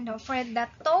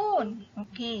tone.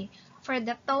 Okay, for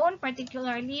the tone,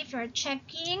 particularly if you're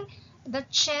checking the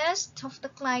chest of the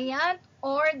client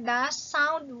or the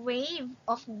sound wave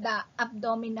of the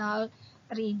abdominal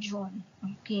region.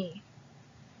 Okay.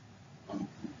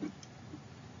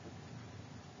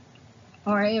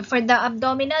 Or for the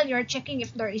abdominal, you're checking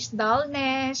if there is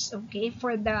dullness, okay,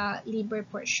 for the liver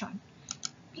portion.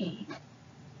 Okay.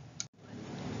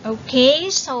 Okay,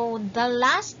 so the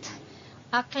last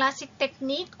classic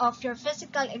technique of your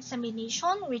physical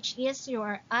examination, which is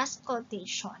your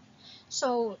auscultation.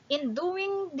 So in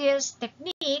doing this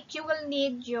technique, you will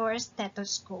need your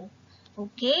stethoscope.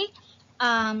 Okay,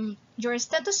 your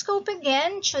stethoscope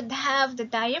again should have the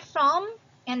diaphragm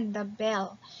and the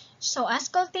bell. So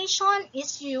auscultation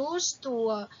is used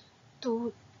to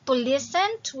to listen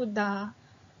to the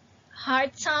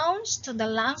heart sounds, to the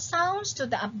lung sounds, to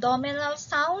the abdominal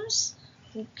sounds,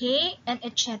 okay, and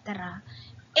etc.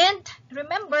 And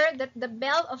remember that the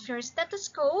bell of your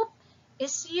stethoscope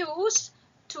is used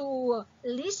to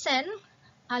listen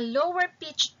lower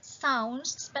pitched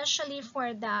sounds, especially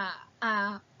for the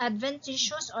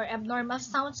adventitious or abnormal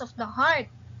sounds of the heart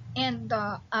and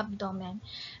the abdomen.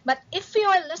 But if you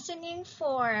are listening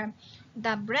for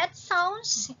the breath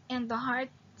sounds and the heart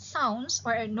sounds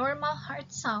or normal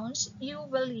heart sounds, you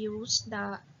will use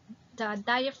the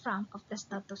diaphragm of the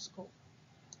stethoscope.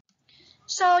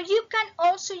 So you can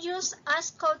also use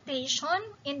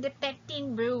auscultation in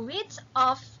detecting bruits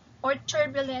of or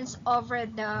turbulence over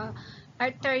the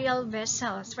arterial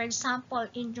vessels. For example,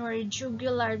 in your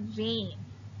jugular vein.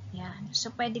 Yan.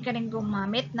 So pwede ka rin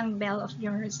gumamit ng bell of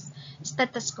your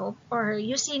stethoscope or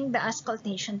using the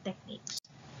auscultation techniques.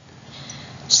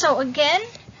 So again,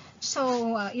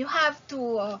 you have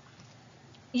to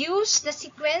use the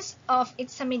sequence of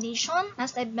examination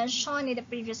as I mentioned in the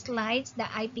previous slides, the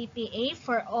IPPA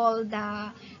for all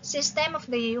the system of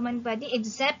the human body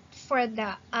except for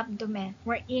the abdomen,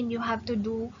 wherein you have to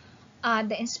do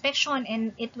the inspection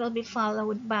and it will be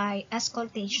followed by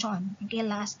auscultation. Okay,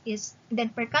 last is then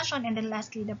percussion and then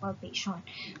lastly the palpation.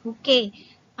 Okay,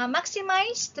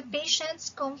 maximize the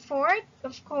patient's comfort.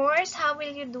 Of course, how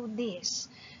will you do this?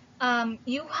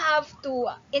 You have to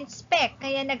inspect.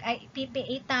 Kaya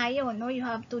nag-PPA tayo, no? You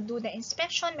have to do the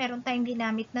inspection. Meron tayong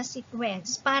ginamit na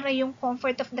sequence para yung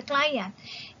comfort of the client.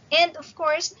 And of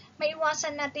course,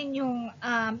 maiwasan natin yung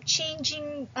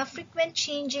frequent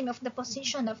changing of the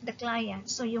position of the client.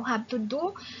 So you have to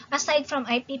do, aside from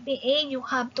IPPA, you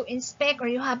have to inspect or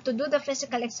you have to do the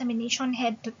physical examination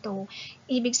head to toe.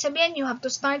 Ibig sabihin, you have to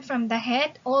start from the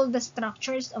head, all the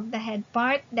structures of the head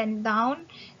part, then down,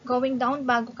 going down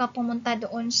bago ka pumunta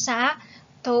doon sa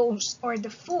toes or the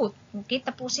foot. Okay,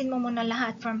 tapusin mo muna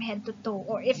lahat from head to toe.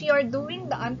 Or if you are doing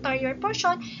the anterior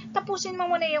portion, tapusin mo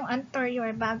muna yung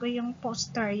anterior bago yung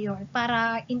posterior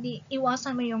para hindi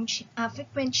iwasan mo yung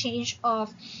frequent change of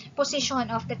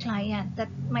position of the client that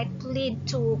might lead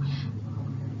to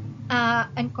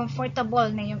uncomfortable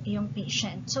na yung iyong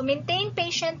patient. So maintain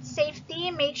patient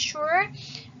safety, make sure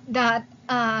that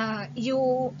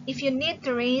if you need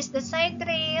to raise the side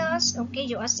rails, okay,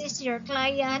 you assist your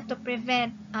client to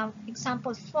prevent,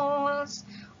 example, falls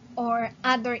or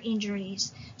other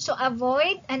injuries. So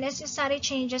avoid unnecessary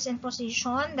changes in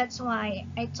position. That's why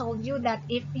I told you that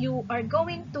if you are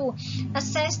going to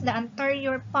assess the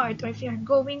anterior part or if you're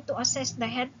going to assess the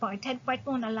head part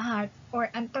muna lahat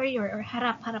or anterior or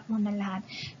harap muna lahat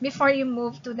before you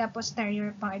move to the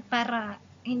posterior part para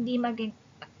hindi maging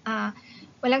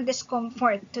walang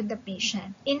discomfort to the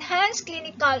patient. Enhance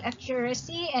clinical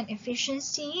accuracy and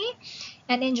efficiency,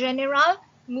 and in general,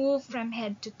 move from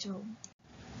head to toe.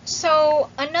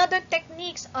 So, another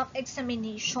techniques of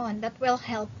examination that will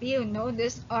help you,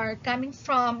 these are coming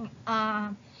from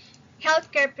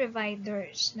healthcare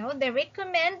providers. They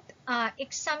recommend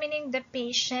examining the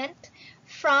patient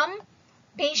from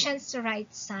patient's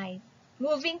right side,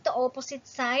 moving to opposite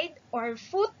side or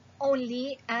foot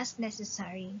only as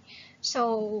necessary.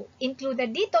 So,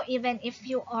 included dito, even if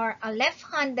you are a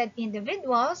left-handed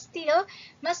individual, still,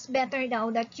 mas better daw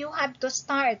that you have to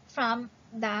start from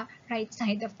the right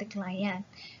side of the client.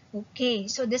 Okay,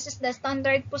 so this is the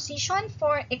standard position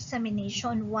for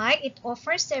examination. Why? It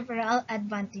offers several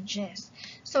advantages.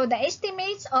 So, the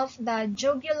estimates of the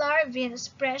jugular venous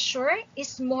pressure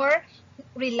is more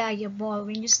reliable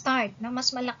when you start. Mas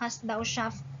malakas daw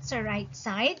siya sa right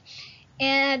side.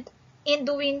 And in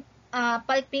doing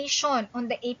palpation on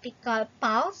the apical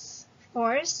pulse, of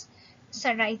course,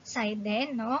 sa right side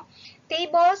din,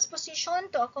 Tables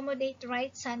position to accommodate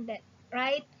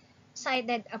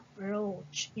right-sided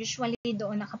approach. Usually,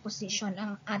 doon nakaposition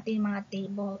ang ating mga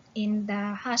table in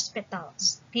the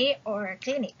hospitals, okay, or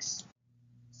clinics.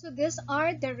 So, these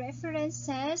are the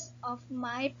references of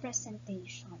my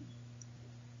presentation.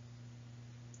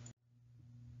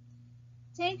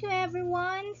 Thank you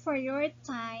everyone for your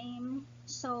time.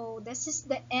 So this is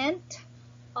the end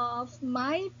of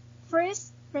my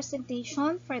first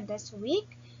presentation for this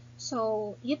week.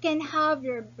 So you can have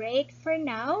your break for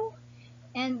now,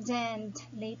 and then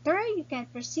later you can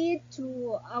proceed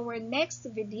to our next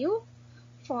video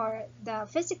for the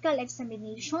physical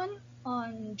examination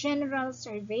on general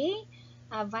survey,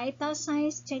 vital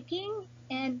signs checking,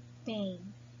 and pain.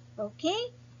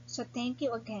 Okay? So thank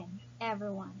you again,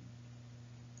 everyone.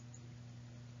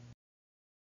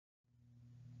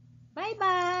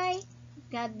 Bye-bye.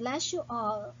 God bless you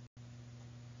all.